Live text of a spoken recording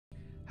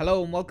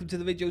Hello and welcome to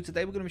the video.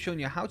 Today we're going to be showing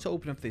you how to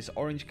open up this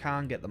orange car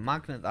and get the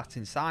magnet that's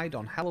inside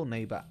on Hello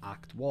Neighbor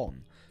Act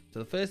 1. So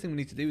the first thing we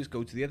need to do is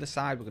go to the other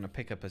side. We're going to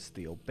pick up a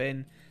steel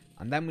bin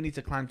and then we need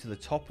to climb to the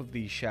top of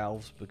these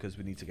shelves because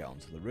we need to get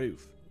onto the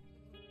roof.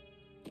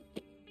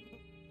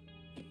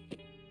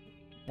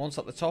 Once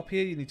at the top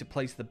here, you need to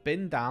place the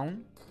bin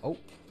down. Oh,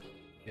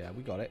 yeah,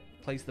 we got it.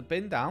 Place the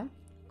bin down,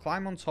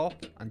 climb on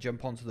top and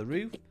jump onto the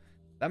roof.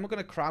 Then we're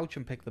going to crouch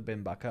and pick the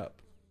bin back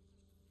up.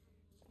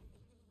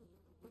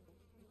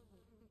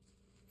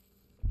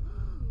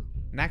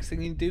 Next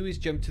thing you do is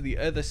jump to the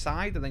other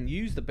side and then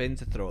use the bin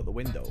to throw out the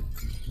window.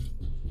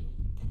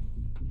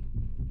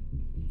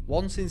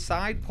 Once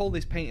inside, pull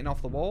this painting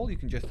off the wall. You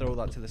can just throw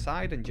that to the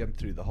side and jump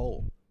through the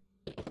hole.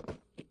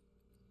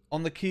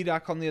 On the key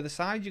rack on the other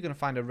side, you're going to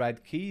find a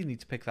red key. You need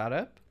to pick that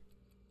up.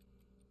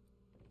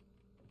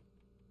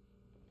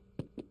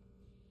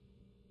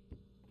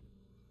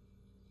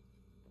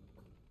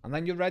 And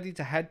then you're ready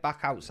to head back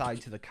outside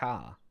to the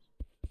car.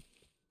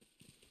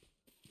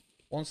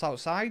 Once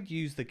outside,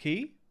 use the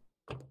key.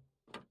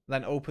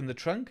 Then open the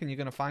trunk and you're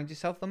going to find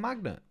yourself the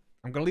magnet.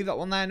 I'm going to leave that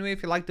one there anyway.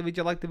 If you like the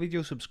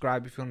video,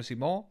 subscribe if you want to see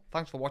more.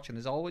 Thanks for watching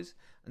as always,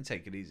 and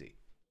take it easy.